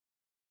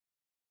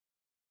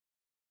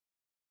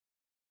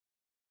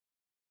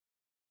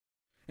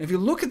If you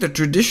look at the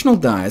traditional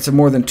diets of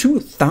more than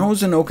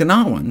 2,000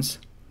 Okinawans,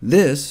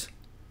 this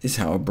is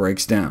how it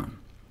breaks down.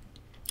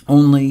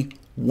 Only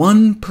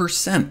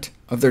 1%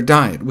 of their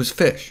diet was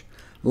fish.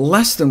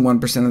 Less than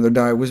 1% of their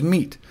diet was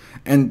meat,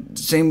 and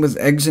same with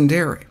eggs and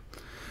dairy.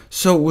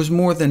 So it was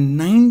more than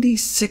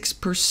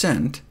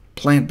 96%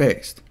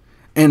 plant-based,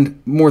 and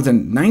more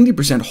than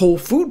 90% whole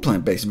food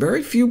plant-based,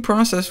 very few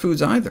processed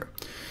foods either.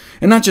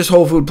 And not just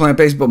whole food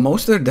plant-based, but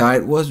most of their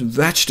diet was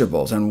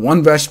vegetables, and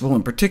one vegetable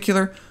in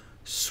particular,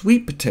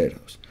 sweet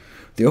potatoes.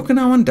 The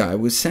Okinawan diet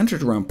was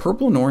centered around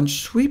purple and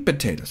orange sweet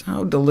potatoes.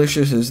 How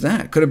delicious is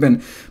that? Could have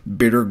been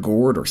bitter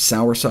gourd or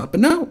soursop, but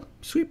no,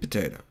 sweet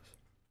potatoes.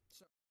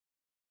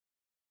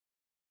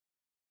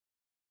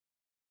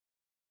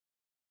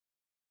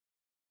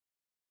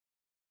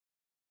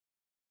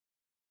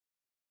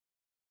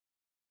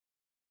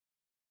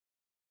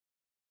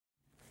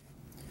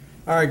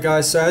 Alright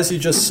guys, so as you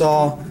just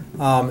saw,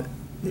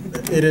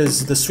 it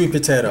is the sweet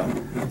potato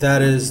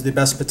that is the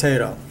best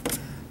potato,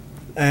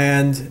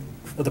 and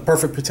the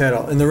perfect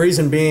potato. And the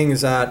reason being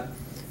is that,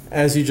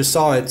 as you just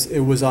saw, it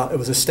was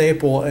a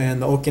staple in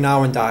the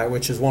Okinawan diet,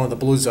 which is one of the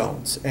blue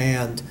zones.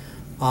 And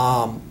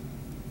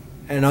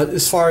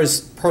as far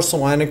as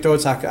personal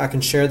anecdotes, I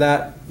can share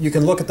that. You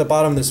can look at the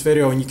bottom of this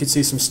video and you can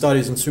see some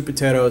studies on sweet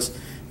potatoes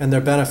and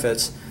their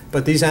benefits.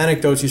 But these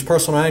anecdotes, these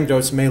personal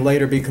anecdotes, may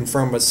later be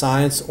confirmed with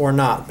science or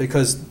not,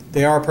 because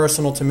they are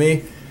personal to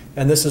me,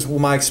 and this is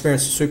my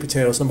experience with sweet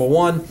potatoes. Number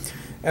one,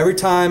 every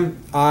time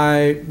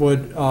I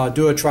would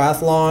do a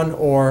triathlon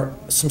or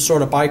some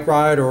sort of bike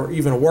ride or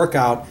even a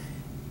workout,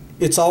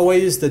 it's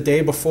always the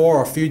day before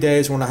or a few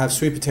days when I have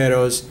sweet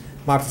potatoes,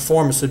 my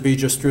performance would be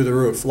just through the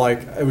roof.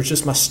 Like, it was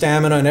just my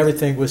stamina and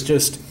everything was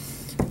just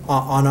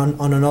on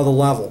another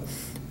level.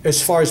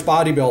 As far as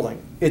bodybuilding,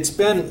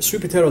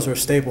 sweet potatoes are a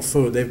staple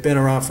food. They've been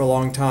around for a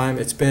long time.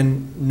 It's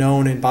been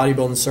known in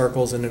bodybuilding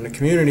circles and in the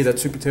community that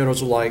sweet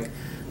potatoes are like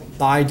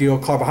the ideal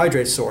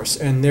carbohydrate source,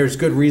 and there's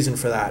good reason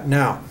for that.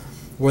 Now,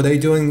 were they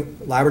doing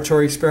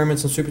laboratory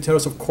experiments on sweet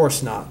potatoes? Of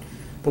course not.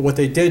 But what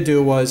they did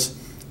do was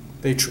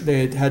they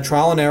had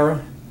trial and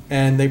error,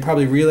 and they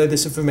probably relayed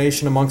this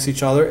information amongst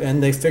each other,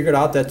 and they figured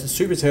out that the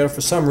sweet potato,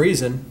 for some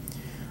reason,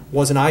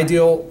 was an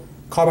ideal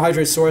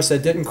carbohydrate source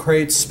that didn't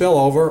create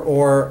spillover,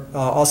 or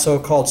also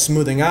called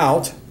smoothing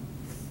out,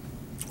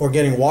 or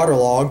getting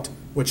waterlogged,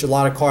 which a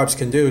lot of carbs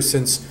can do,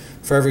 since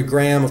for every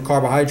gram of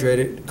carbohydrate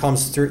it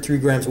comes 3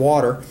 grams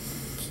water.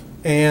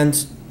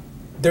 And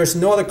there's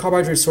no other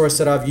carbohydrate source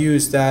that I've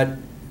used that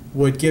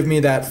would give me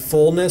that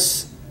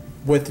fullness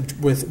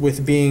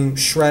with being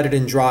shredded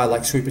and dry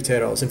like sweet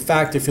potatoes. In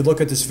fact, if you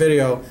look at this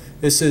video,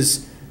 this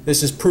is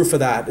proof of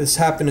that. This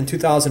happened in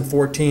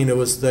 2014. It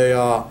was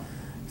the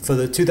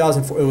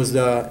it was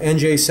the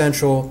NJ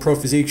Central Pro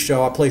Physique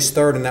show. I placed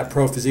 3rd in that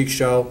Pro Physique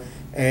show,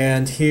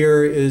 and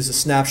here is a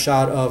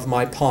snapshot of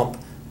my pump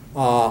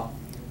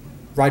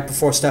right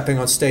before stepping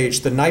on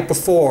stage. The night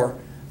before,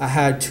 I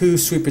had 2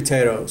 sweet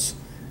potatoes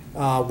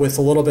with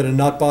a little bit of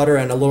nut butter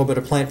and a little bit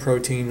of plant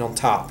protein on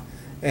top,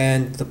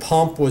 and the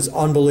pump was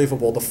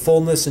unbelievable. The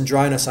fullness and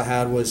dryness I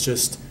had was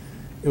just,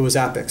 it was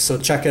epic. So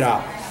check it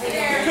out.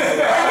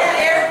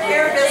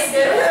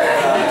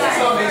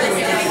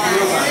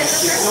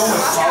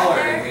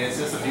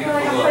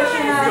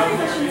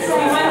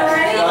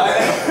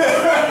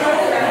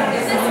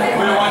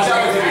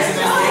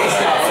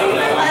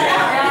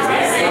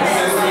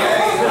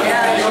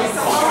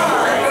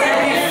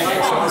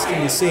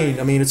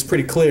 I mean, it's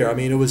pretty clear. I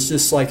mean, it was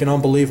just like an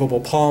unbelievable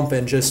pump,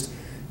 and just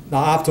the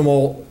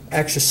optimal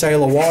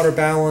extracellular water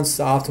balance,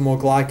 the optimal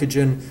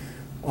glycogen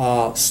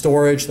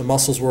storage. The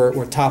muscles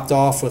were topped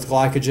off with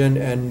glycogen,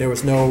 and there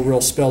was no real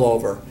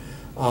spillover.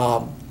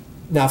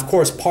 Now, of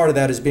course, part of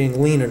that is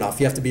being lean enough.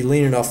 You have to be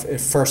lean enough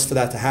at first for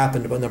that to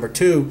happen. But number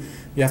 2,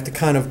 you have to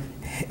kind of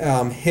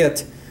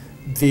hit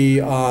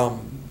you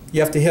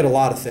have to hit a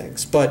lot of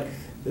things. But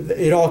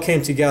it all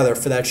came together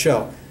for that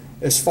show.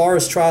 As far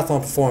as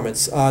triathlon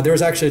performance, there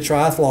was actually a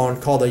triathlon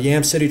called the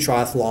Yam City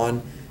Triathlon,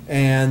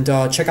 and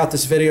check out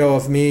this video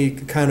of me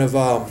kind of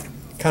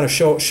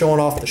showing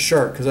off the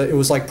shirt, because it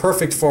was like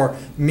perfect for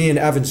me and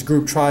Evan's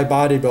group, Tri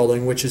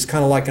Bodybuilding, which is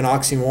kind of like an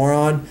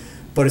oxymoron,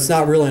 but it's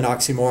not really an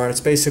oxymoron. It's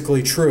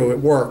basically true. It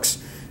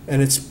works,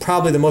 and it's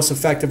probably the most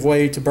effective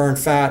way to burn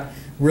fat,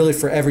 really,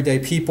 for everyday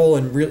people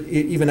and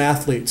even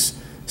athletes.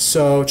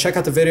 So check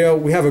out the video.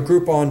 We have a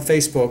group on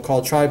Facebook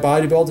called Tri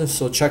Bodybuilding,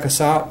 so check us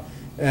out.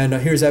 And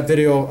here's that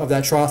video of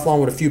that triathlon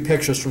with a few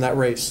pictures from that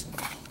race.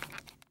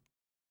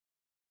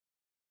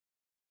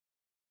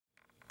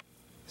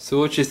 So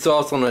what's your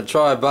thoughts on the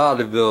Tri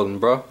Bodybuilding,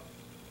 bro?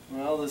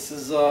 Well, this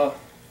is what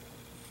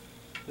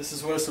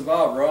it's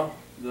about, bro.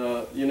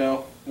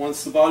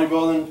 Once the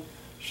bodybuilding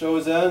show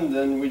is end,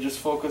 then we just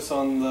focus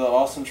on the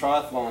awesome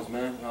triathlons,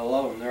 man. I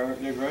love them.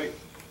 They're great.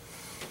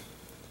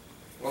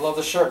 I love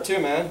the shirt too,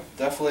 man.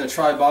 Definitely a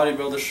Tri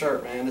Bodybuilder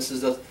shirt, man. This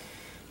is a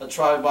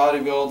Tri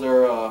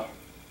Bodybuilder.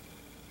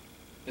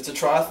 It's a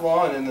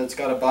triathlon, and it's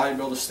got a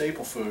bodybuilder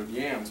staple food,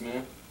 yams,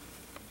 man.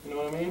 You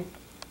know what I mean?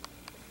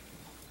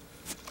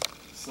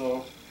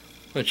 So,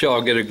 Let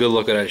y'all get a good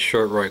look at that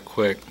shirt right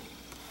quick.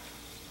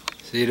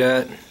 See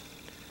that?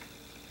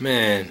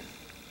 Man,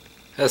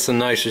 that's the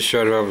nicest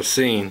shirt I've ever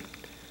seen.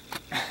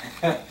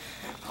 I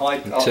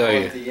like you.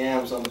 the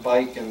yams on the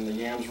bike and the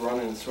yams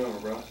running and swimming,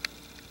 bro.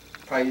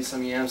 Probably eat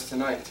some yams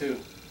tonight too.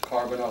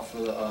 Carbon up for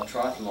the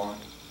triathlon.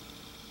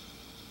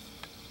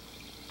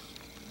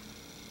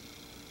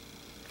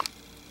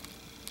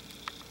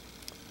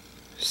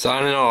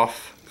 Signing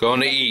off.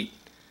 Going to eat.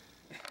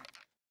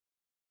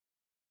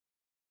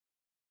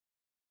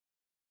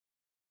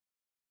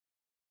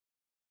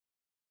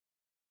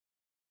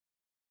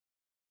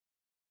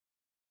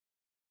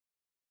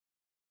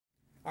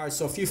 All right,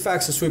 so a few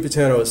facts of sweet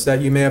potatoes that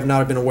you may have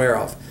not been aware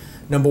of.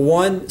 Number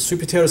one,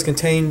 sweet potatoes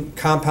contain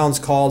compounds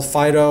called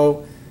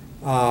phytochelatins.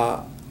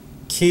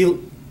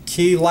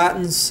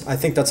 I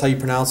think that's how you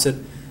pronounce it.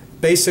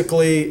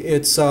 Basically,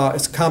 it's a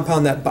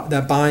compound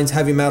that binds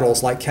heavy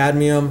metals like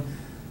cadmium,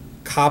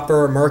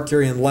 copper,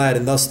 mercury, and lead,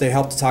 and thus they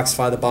help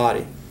detoxify the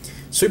body.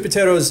 Sweet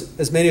potatoes,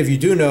 as many of you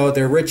do know,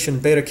 they're rich in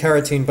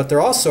beta-carotene, but they're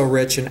also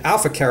rich in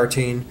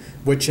alpha-carotene,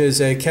 which is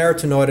a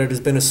carotenoid that has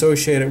been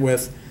associated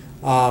with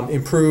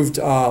improved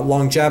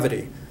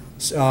longevity,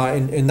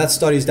 and that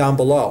study's down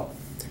below.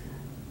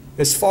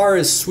 As far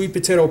as sweet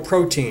potato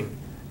protein,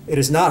 it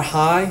is not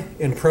high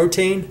in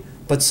protein,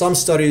 but some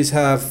studies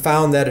have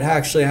found that it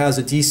actually has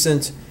a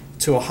decent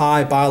to a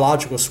high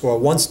biological score.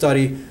 One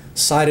study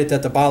cited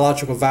that the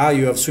biological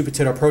value of sweet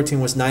potato protein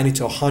was 90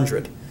 to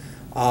 100.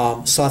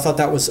 So I thought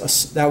that was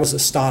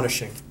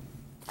astonishing.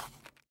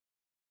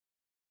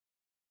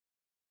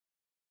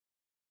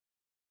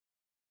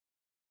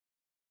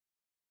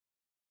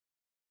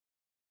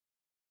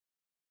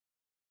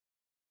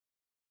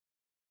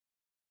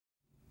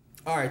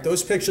 All right,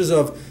 those pictures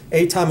of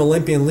 8-time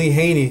Olympian Lee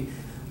Haney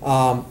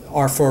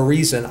are for a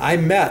reason. I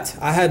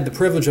had the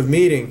privilege of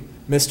meeting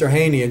Mr.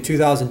 Haney in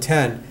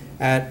 2010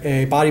 at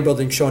a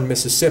bodybuilding show in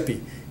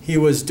Mississippi. He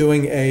was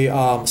doing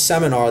a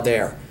seminar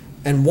there.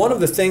 And one of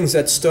the things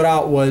that stood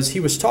out was he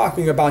was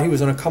talking about he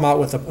was going to come out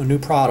with a new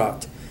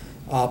product,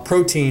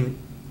 protein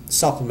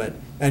supplement.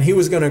 And he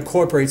was going to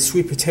incorporate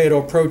sweet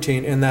potato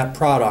protein in that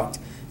product.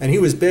 And he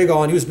was a big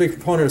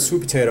proponent of sweet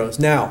potatoes.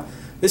 Now,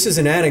 this is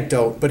an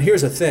anecdote, but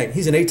here's the thing.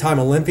 He's an 8-time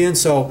Olympian,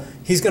 so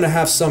he's going to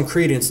have some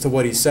credence to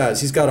what he says.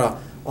 He's got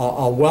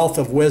a wealth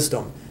of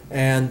wisdom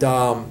and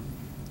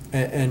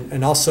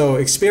also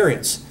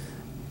experience.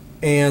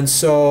 And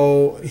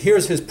so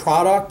here's his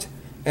product,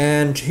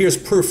 and here's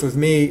proof of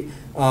me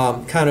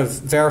kind of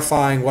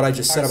verifying what I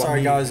just said about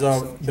me. Sorry guys,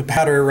 the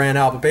battery ran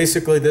out, but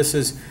basically this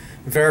is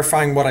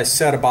verifying what I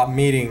said about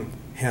meeting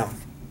him.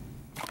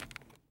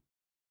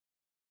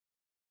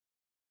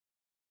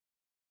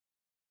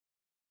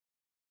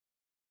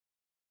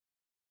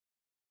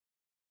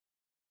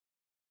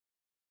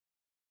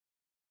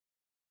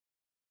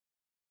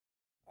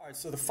 All right,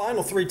 so the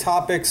final 3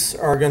 topics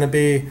are going to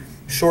be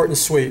short and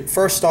sweet.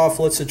 First off,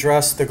 let's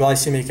address the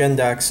glycemic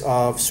index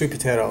of sweet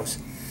potatoes.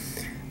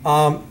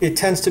 It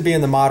tends to be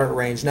in the moderate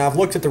range. Now, I've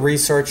looked at the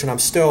research and I'm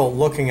still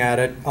looking at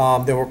it.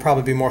 There will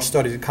probably be more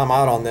studies to come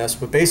out on this,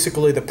 but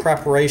basically the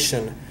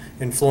preparation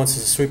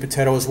influences the sweet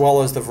potato as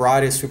well as the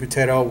variety of sweet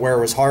potato, where it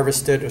was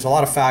harvested. There's a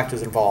lot of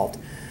factors involved.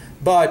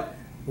 But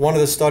one of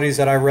the studies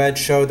that I read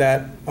showed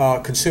that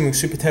consuming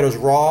sweet potatoes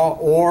raw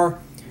or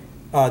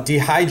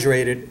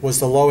dehydrated was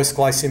the lowest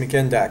glycemic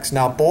index.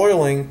 Now,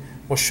 boiling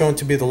was shown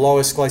to be the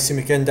lowest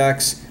glycemic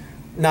index,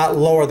 not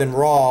lower than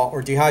raw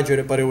or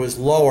dehydrated, but it was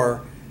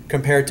lower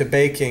compared to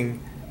baking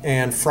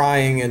and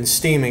frying and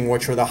steaming,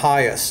 which were the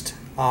highest,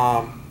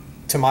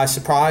 to my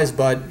surprise,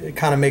 but it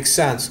kind of makes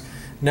sense.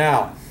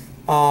 Now,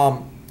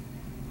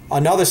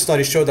 another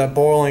study showed that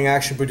boiling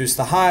actually produced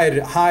the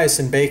highest,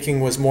 and baking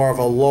was more of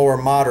a lower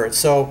moderate.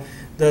 So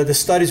the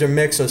studies are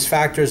mixed. Those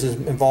factors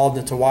involved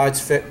into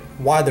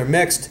why they're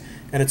mixed,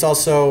 and it's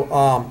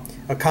also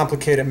a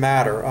complicated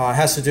matter. It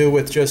has to do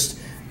with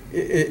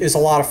is a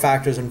lot of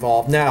factors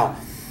involved. Now,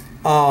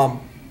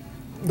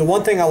 the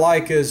one thing I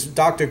like is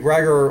Dr.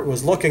 Greger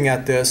was looking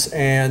at this,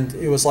 and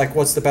it was like,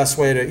 what's the best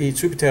way to eat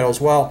sweet potatoes?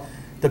 Well,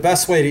 the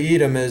best way to eat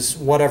them is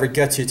whatever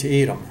gets you to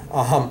eat them.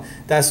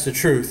 That's the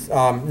truth.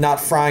 Not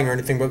frying or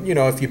anything, but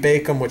if you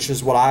bake them, which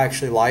is what I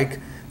actually like.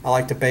 I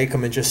like to bake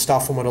them and just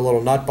stuff them with a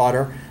little nut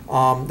butter.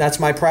 That's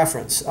my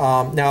preference.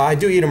 Now, I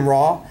do eat them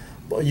raw.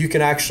 You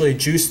can actually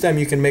juice them.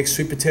 You can make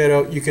sweet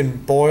potato. You can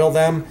boil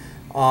them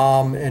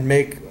and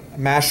make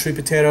mashed sweet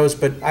potatoes.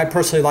 But I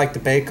personally like to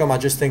bake them. I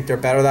just think they're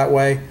better that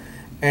way.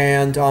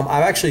 And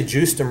I've actually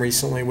juiced them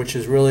recently, which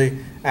is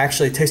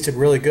actually tasted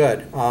really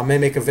good. I may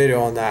make a video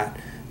on that.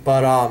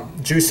 But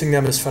juicing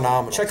them is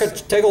phenomenal.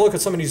 Take a look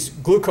at some of these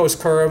glucose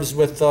curves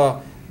with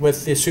the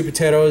sweet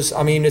potatoes.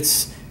 I mean,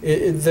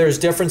 there's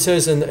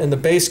differences, and the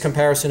base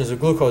comparison is a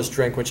glucose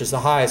drink, which is the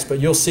highest. But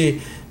you'll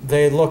see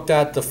they looked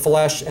at the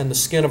flesh and the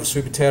skin of a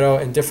sweet potato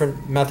and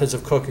different methods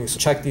of cooking. So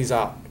check these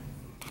out.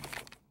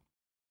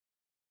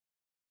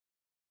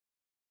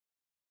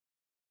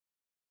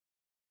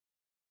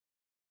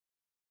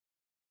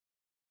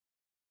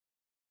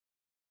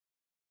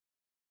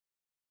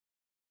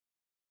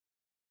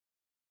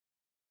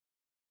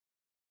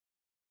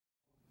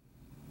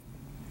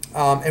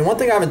 And one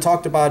thing I haven't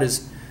talked about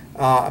is,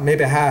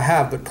 maybe I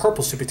have, but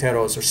purple sweet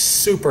potatoes are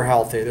super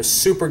healthy. They're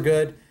super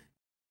good.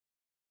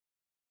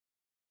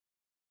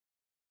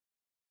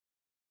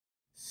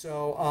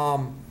 So,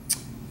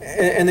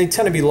 and they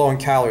tend to be low in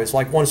calories.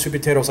 Like one sweet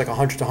potato is like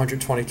 100 to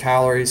 120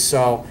 calories.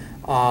 So,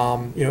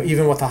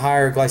 even with a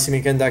higher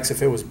glycemic index,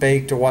 if it was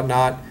baked or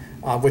whatnot,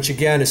 which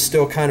again is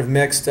still kind of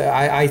mixed.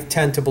 I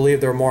tend to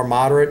believe they're more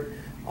moderate,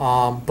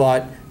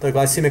 but the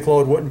glycemic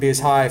load wouldn't be as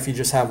high if you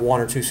just have one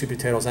or two sweet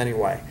potatoes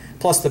anyway.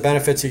 Plus the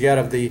benefits you get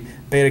of the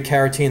beta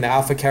carotene, the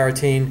alpha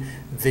carotene,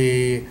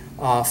 the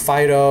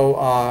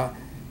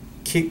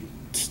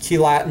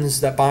chelatins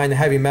that bind the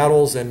heavy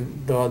metals,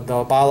 and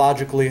the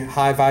biologically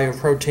high value of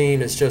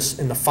protein is just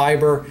in the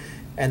fiber,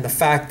 and the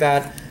fact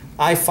that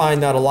I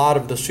find that a lot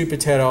of the sweet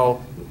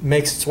potato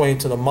makes its way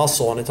into the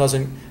muscle, and it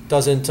doesn't.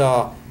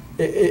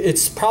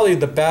 It's probably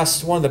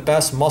one of the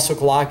best muscle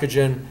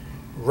glycogen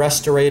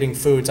restorating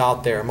foods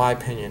out there, in my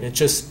opinion.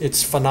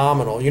 It's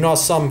phenomenal. You know,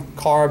 some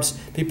carbs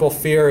people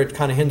fear it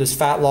kind of hinders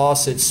fat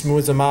loss. It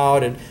smooths them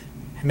out and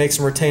makes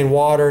them retain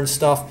water and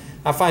stuff.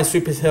 I find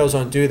sweet potatoes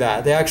don't do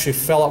that. They actually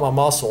fill up my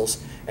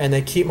muscles and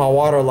they keep my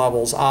water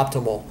levels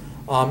optimal,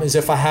 as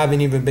if I haven't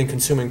even been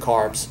consuming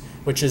carbs,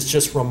 which is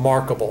just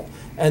remarkable.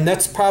 And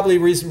that's probably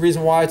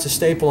reason why it's a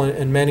staple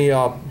in many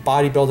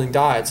bodybuilding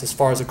diets as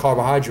far as a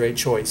carbohydrate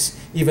choice,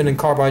 even in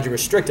carbohydrate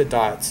restricted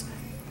diets.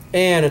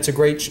 And it's a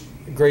great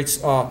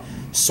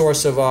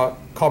source of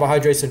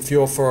carbohydrates and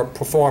fuel for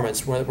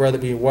performance, whether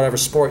it be whatever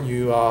sport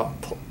you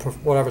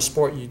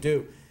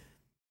do.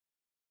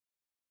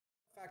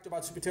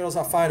 About sweet potatoes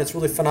I find it's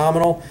really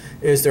phenomenal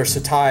is their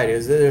satiety.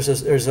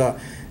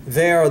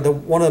 They are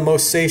one of the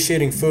most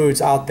satiating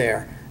foods out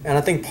there, and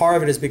I think part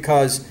of it is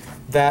because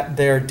that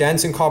they're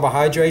dense in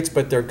carbohydrates,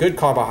 but they're good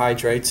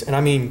carbohydrates, and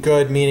I mean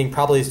good meaning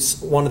probably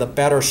one of the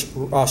better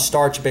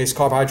starch-based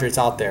carbohydrates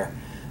out there.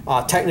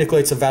 Technically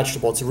it's a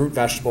vegetable, it's a root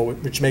vegetable,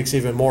 which makes it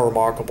even more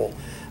remarkable.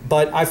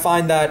 But I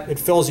find that it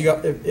fills you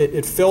up.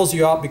 It fills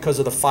you up because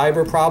of the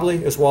fiber,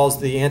 probably, as well as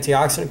the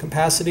antioxidant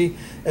capacity,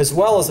 as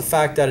well as the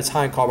fact that it's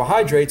high in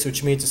carbohydrates,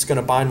 which means it's going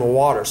to bind more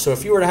water. So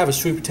if you were to have a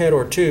sweet potato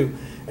or two,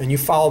 and you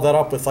follow that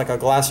up with like a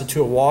glass or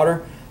two of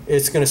water,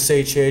 it's going to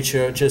satiate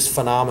you just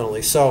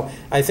phenomenally. So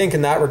I think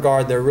in that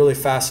regard, they're really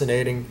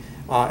fascinating.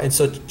 And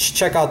so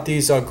check out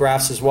these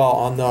graphs as well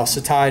on the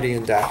satiety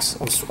index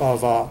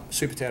of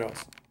sweet potatoes.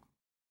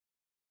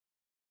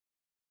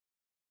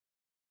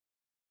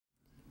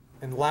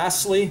 And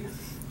lastly,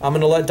 I'm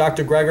going to let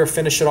Dr. Greger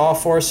finish it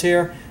off for us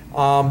here.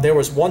 There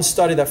was one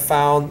study that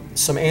found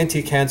some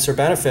anti-cancer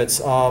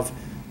benefits of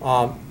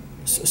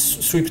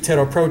sweet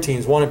potato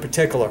proteins, one in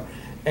particular.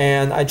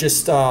 And I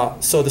just,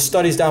 so the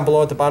study's down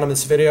below at the bottom of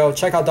this video.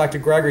 Check out Dr.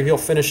 Greger.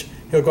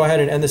 He'll go ahead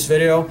and end this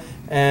video.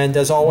 And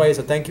as always,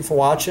 I thank you for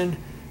watching.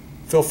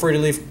 Feel free to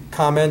leave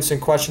comments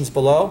and questions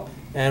below.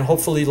 And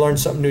hopefully you learned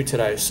something new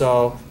today.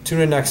 So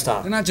tune in next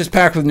time. They're not just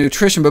packed with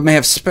nutrition, but may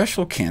have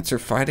special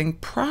cancer-fighting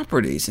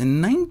properties.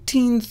 In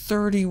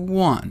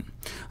 1931,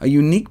 a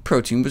unique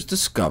protein was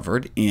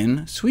discovered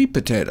in sweet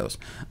potatoes.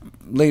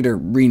 Later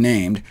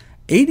renamed,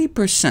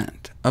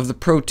 80% of the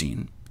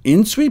protein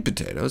in sweet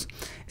potatoes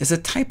is a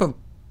type of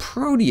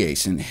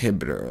protease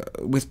inhibitor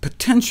with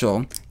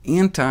potential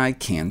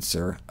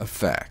anti-cancer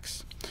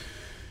effects.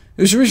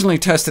 It was originally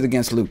tested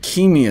against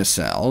leukemia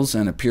cells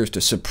and appears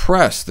to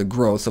suppress the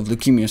growth of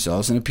leukemia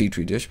cells in a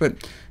petri dish, but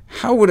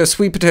how would a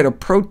sweet potato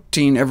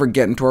protein ever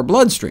get into our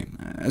bloodstream?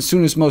 As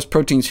soon as most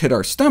proteins hit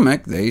our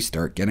stomach, they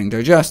start getting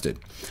digested.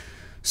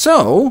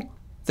 So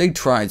they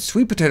tried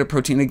sweet potato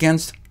protein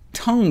against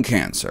tongue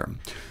cancer.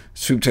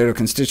 Sweet potato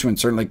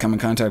constituents certainly come in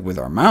contact with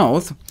our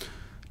mouth.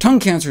 Tongue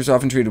cancer is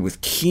often treated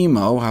with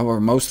chemo. However,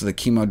 most of the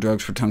chemo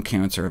drugs for tongue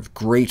cancer have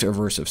great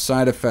aversive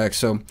side effects,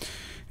 so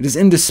it is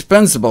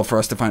indispensable for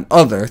us to find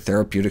other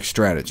therapeutic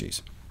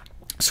strategies.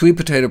 Sweet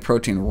potato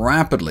protein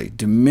rapidly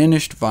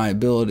diminished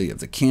viability of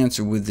the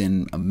cancer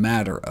within a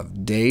matter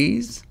of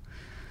days,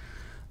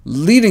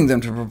 leading them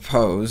to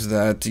propose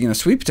that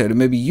sweet potato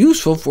may be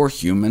useful for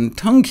human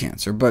tongue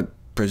cancer, but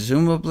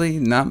presumably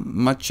not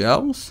much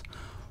else.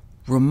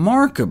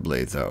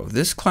 Remarkably, though,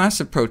 this class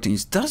of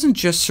proteins doesn't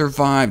just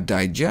survive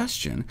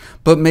digestion,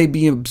 but may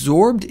be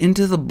absorbed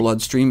into the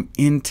bloodstream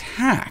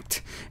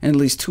intact, and at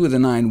least 2 of the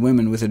 9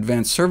 women with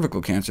advanced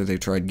cervical cancer they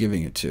tried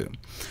giving it to.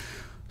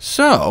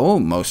 So,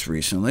 most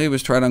recently, it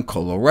was tried on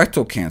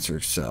colorectal cancer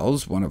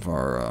cells, one of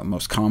our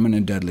most common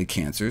and deadly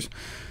cancers.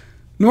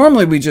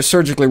 Normally, we just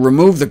surgically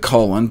remove the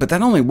colon, but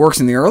that only works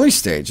in the early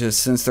stages,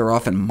 since there are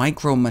often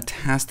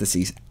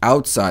micrometastases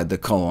outside the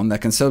colon that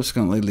can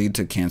subsequently lead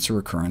to cancer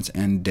recurrence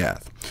and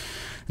death.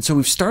 And so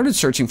we've started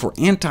searching for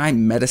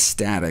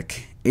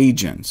anti-metastatic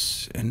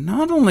agents. And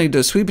not only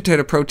does sweet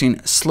potato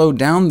protein slow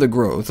down the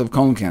growth of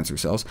colon cancer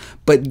cells,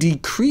 but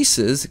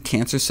decreases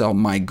cancer cell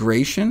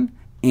migration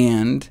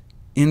and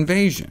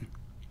invasion.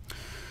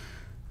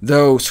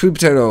 Though sweet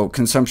potato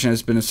consumption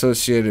has been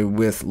associated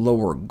with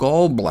lower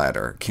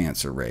gallbladder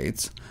cancer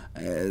rates,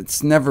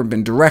 it's never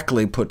been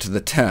directly put to the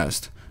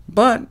test.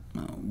 But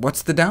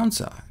what's the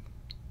downside?